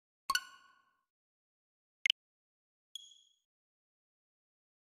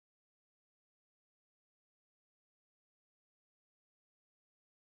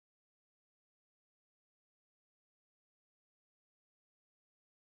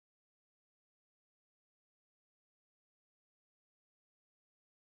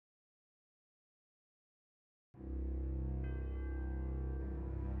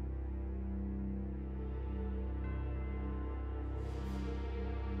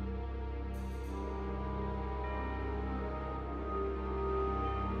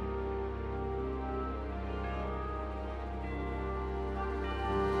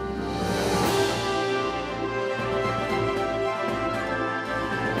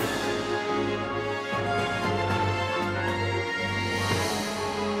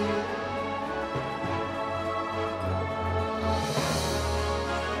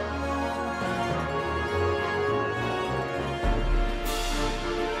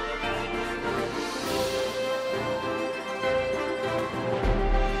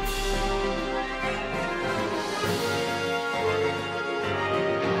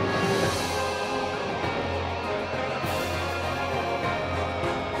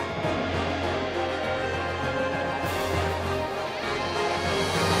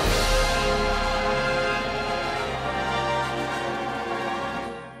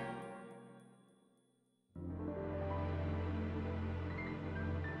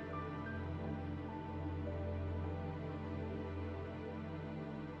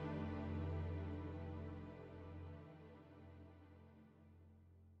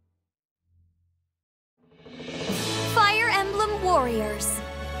warriors.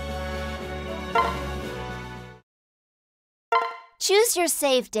 Choose your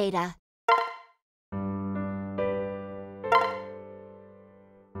save data.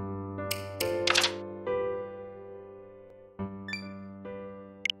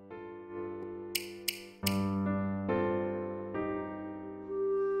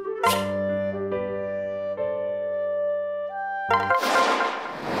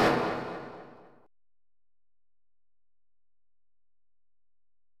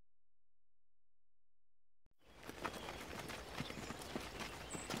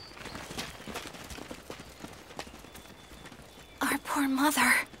 Our poor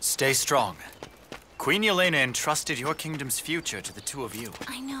mother. Stay strong. Queen Yelena entrusted your kingdom's future to the two of you.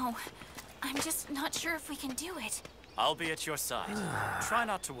 I know. I'm just not sure if we can do it. I'll be at your side. Try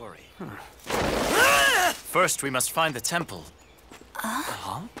not to worry. First, we must find the temple.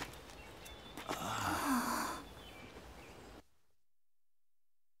 Huh?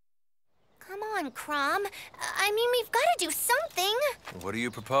 Come on, Crom. I mean, we've got to do something. What do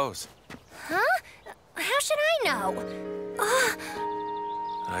you propose? Huh? How should I know?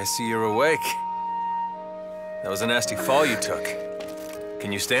 I see you're awake. That was a nasty fall you took.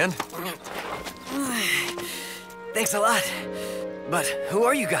 Can you stand? Thanks a lot. But who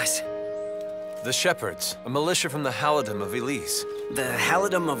are you guys? The Shepherds, a militia from the Halidom of Elise. The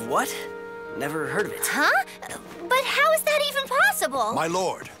Halidom of what? Never heard of it. Huh? But how is that even possible? My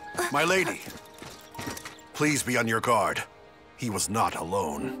lord, my lady, please be on your guard. He was not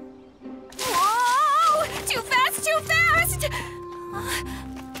alone. Whoa! Too fast, too fast!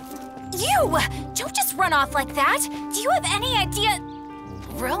 You! Don't just run off like that! Do you have any idea...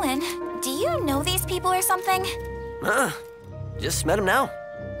 Rowan, do you know these people or something? Just met him now.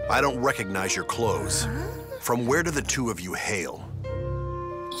 I don't recognize your clothes. From where do the two of you hail?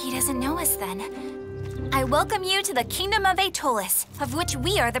 He doesn't know us then. I welcome you to the Kingdom of Aetolis, of which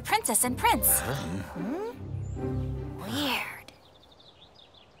we are the princess and prince. Weird.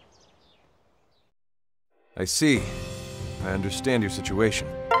 I see. I understand your situation.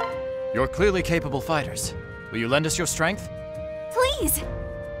 You're clearly capable fighters. Will you lend us your strength? Please!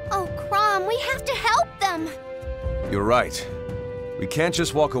 Oh, Crom, we have to help them! You're right. We can't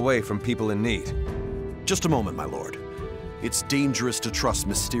just walk away from people in need. Just a moment, my lord. It's dangerous to trust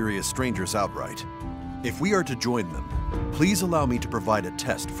mysterious strangers outright. If we are to join them, please allow me to provide a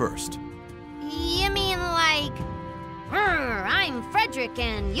test first. You mean like... I'm Frederick,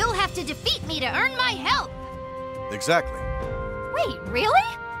 and you'll have to defeat me to earn my help! Exactly. Wait,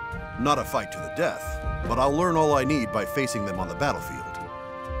 really? Not a fight to the death, but I'll learn all I need by facing them on the battlefield.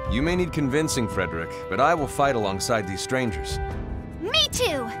 You may need convincing, Frederick, but I will fight alongside these strangers. Me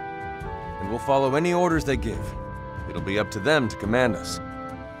too! And we'll follow any orders they give. It'll be up to them to command us.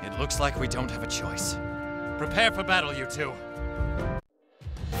 It looks like we don't have a choice. Prepare for battle, you two.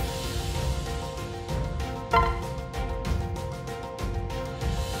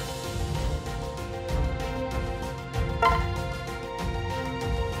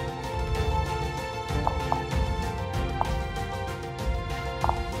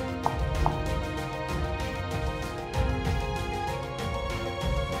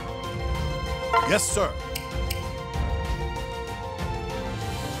 Yes, sir.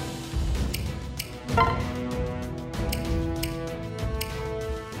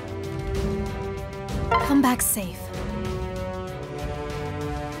 Come back safe.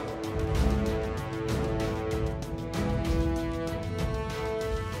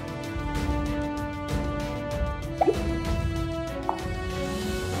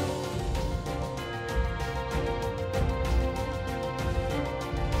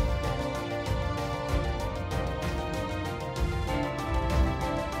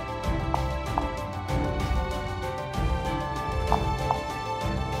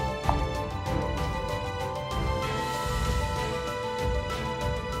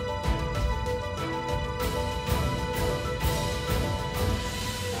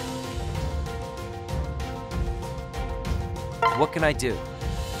 What can I do?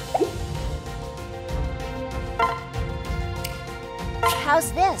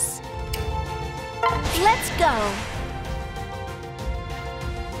 How's this? Let's go!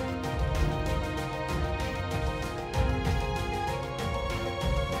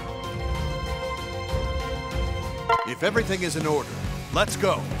 If everything is in order, let's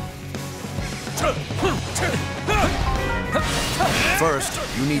go. First,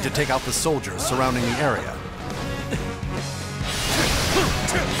 you need to take out the soldiers surrounding the area.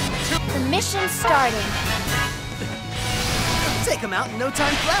 The mission's starting. Take him out in no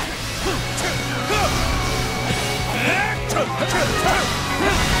time flat.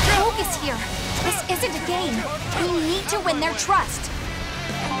 Focus here. This isn't a game. We need to win their trust.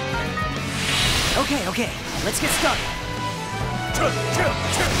 Okay, let's get started.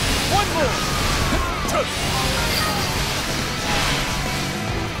 One more!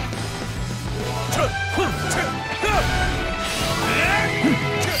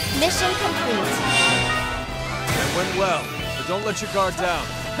 Mission complete. That went well, but don't let your guard down.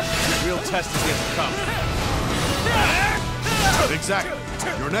 The real test is yet to come. Exactly.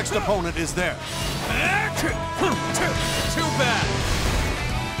 Your next opponent is there. Too bad.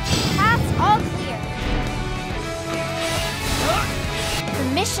 Paths all clear. The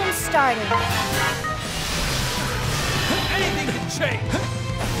mission started. Anything can change.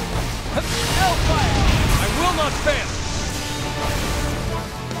 Hellfire! I will not fail.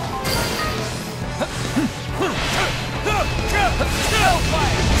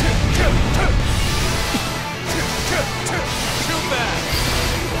 Hellfire! Too bad.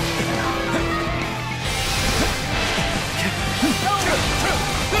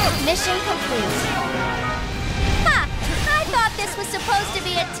 Mission complete. Ha! I thought this was supposed to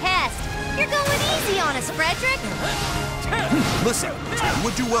be a test. You're going easy on us, Frederick. Listen, you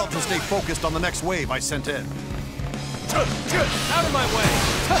would do well to stay focused on the next wave I sent in. Out of my way.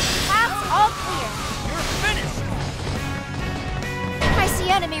 Paths all clear. You're finished. I see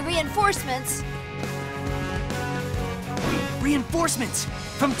enemy reinforcements. Reinforcements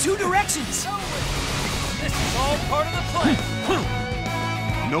from 2 directions. This is all part of the plan.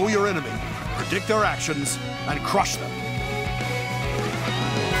 Know your enemy, predict their actions, and crush them.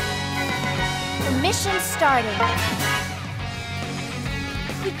 The mission started.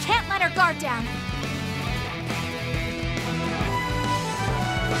 We can't let our guard down.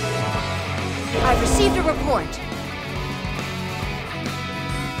 I've received a report.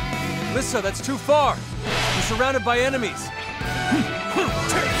 Lissa, that's too far. You're surrounded by enemies.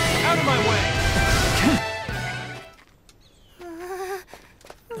 Out of my way.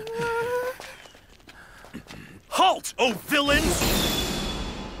 Halt, oh villains!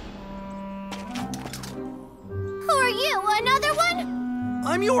 Who are you? Another one?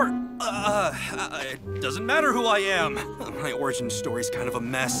 I'm your... it doesn't matter who I am. My origin story's kind of a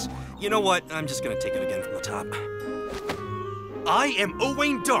mess. You know what? I'm just gonna take it again from the top. I am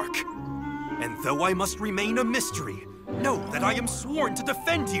Owain Dark. And though I must remain a mystery, know that I am sworn to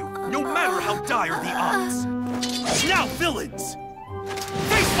defend you, no matter how dire the odds. Now, villains!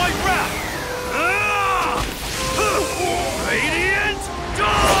 Face my wrath! Ah! Radiant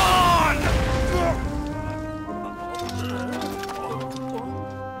Dawn!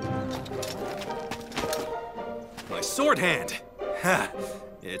 My sword hand. Ha!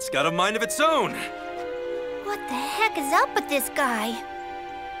 It's got a mind of its own. What the heck is up with this guy?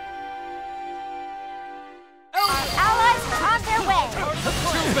 Our allies are on their way.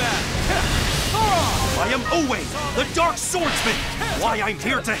 Too bad. I am Owain, the Dark Swordsman. Why I'm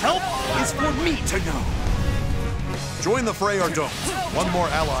here to help is for me to know. Join the fray or don't. One more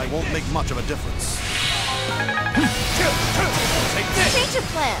ally won't make much of a difference. Take this. Change of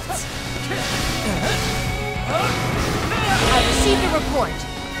plans. I've received a report.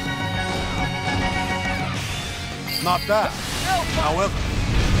 Not bad. However,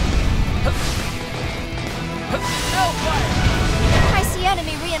 I see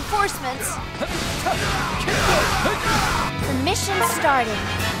enemy reinforcements. The mission started.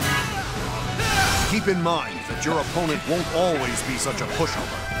 keep in mind that your opponent won't always be such a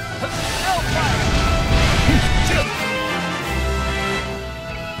pushover.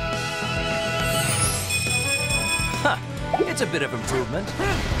 It's a bit of improvement.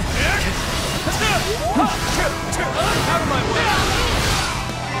 Out of my way!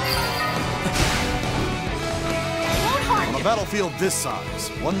 On a battlefield this size,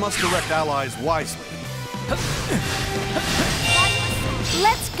 one must direct allies wisely.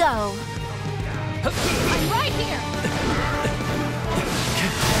 Let's go. I'm right here.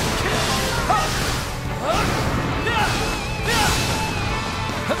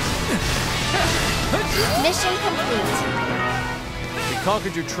 Mission complete. We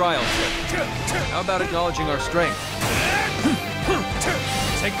conquered your trial trip. How about acknowledging our strength?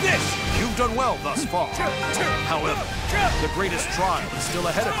 Take this! You've done well thus far. However, the greatest trial is still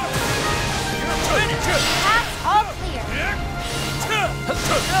ahead of you. Paths all clear.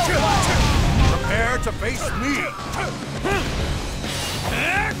 Prepare to face me.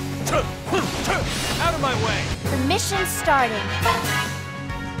 Out of my way! The mission started.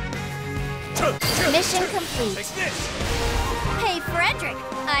 Mission complete. Take this! Hey, Frederick.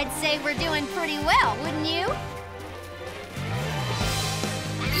 I'd say we're doing pretty well, wouldn't you?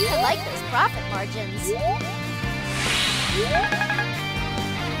 I like those profit margins.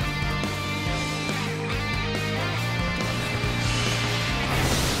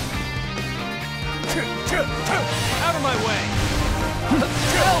 Out of my way!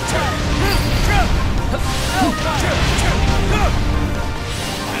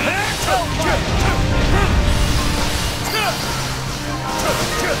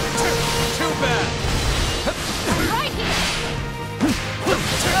 Too bad! Right here!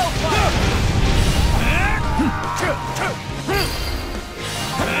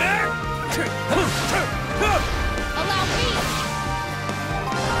 Allow me!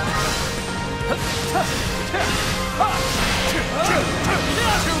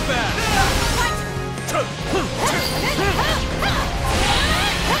 Too bad!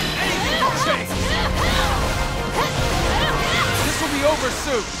 Anything will change! This will be over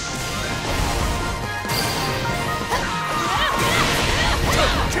soon!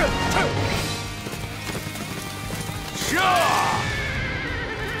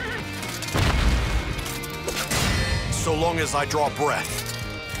 So long as I draw breath.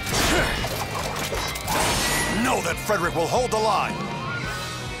 Know that Frederick will hold the line.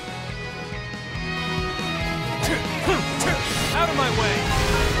 Out of my way!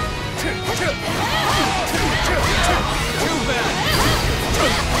 Too bad!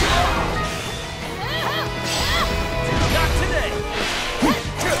 Not today!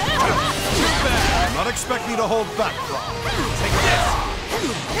 Too bad! Not expect me to hold back, Rob. Take this!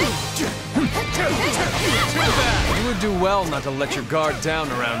 Too bad! You would do well not to let your guard down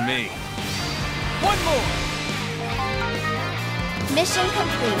around me. One more! Mission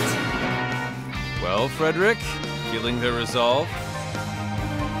complete. Well, Frederick, feeling the resolve?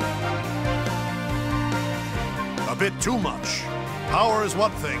 A bit too much. Power is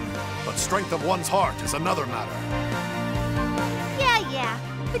one thing, but strength of one's heart is another matter. Yeah.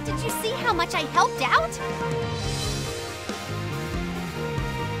 But did you see how much I helped out?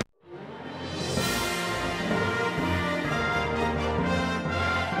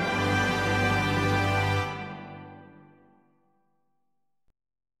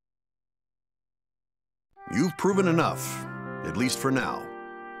 You've proven enough, at least for now.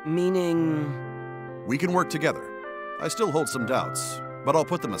 Meaning... We can work together. I still hold some doubts, but I'll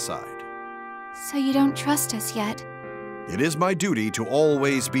put them aside. So you don't trust us yet? It is my duty to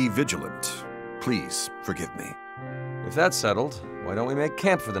always be vigilant. Please, forgive me. If that's settled, why don't we make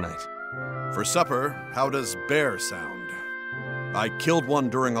camp for the night? For supper, how does bear sound? I killed one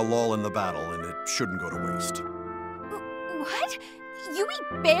during a lull in the battle, and it shouldn't go to waste. What? You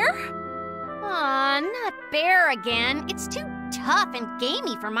eat bear? Aw, not bear again. It's too tough and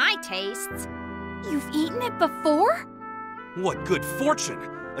gamey for my tastes. You've eaten it before? What good fortune!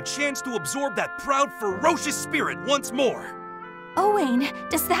 A chance to absorb that proud, ferocious spirit once more! Owain,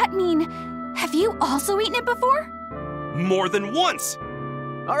 does that mean... Have you also eaten it before? More than once!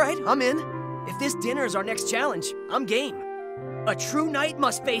 All right, I'm in. If this dinner is our next challenge, I'm game. A true knight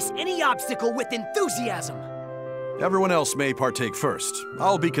must face any obstacle with enthusiasm. Everyone else may partake first.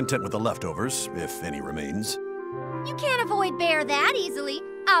 I'll be content with the leftovers, if any remains. You can't avoid bear that easily.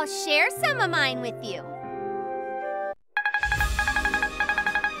 I'll share some of mine with you.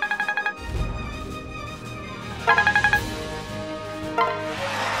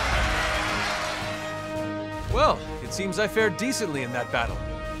 Well, it seems I fared decently in that battle.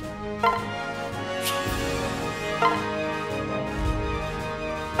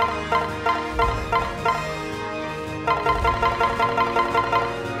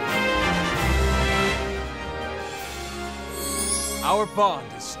 Our bond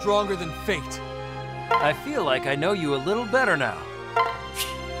is stronger than fate. I feel like I know you a little better now.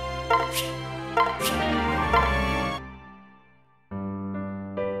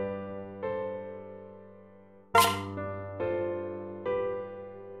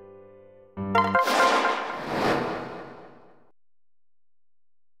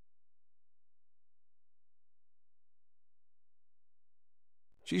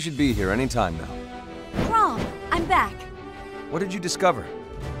 She should be here any time now. Crom, I'm back. What did you discover?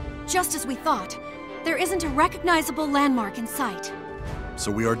 Just as we thought. There isn't a recognizable landmark in sight.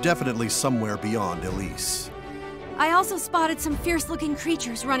 So we are definitely somewhere beyond Elise. I also spotted some fierce-looking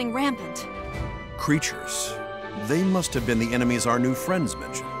creatures running rampant. Creatures? They must have been the enemies our new friends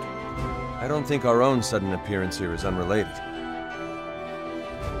mentioned. I don't think our own sudden appearance here is unrelated.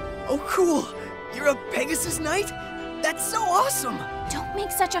 Oh, cool! You're a Pegasus Knight? That's so awesome! Don't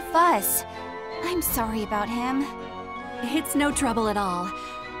make such a fuss. I'm sorry about him. It's no trouble at all.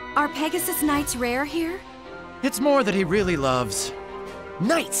 Are Pegasus Knights rare here? It's more that he really loves.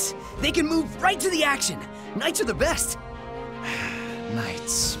 Knights! They can move right to the action! Knights are the best!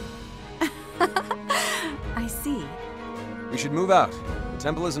 Knights. I see. We should move out. The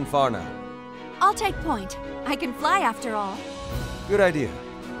temple isn't far now. I'll take point. I can fly after all. Good idea.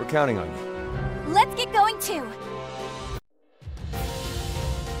 We're counting on you. Let's get going too.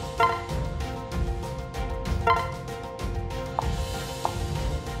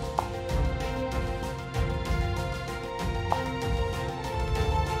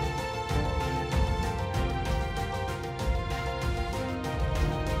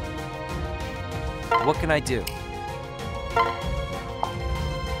 What can I do?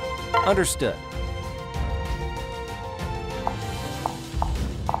 Understood.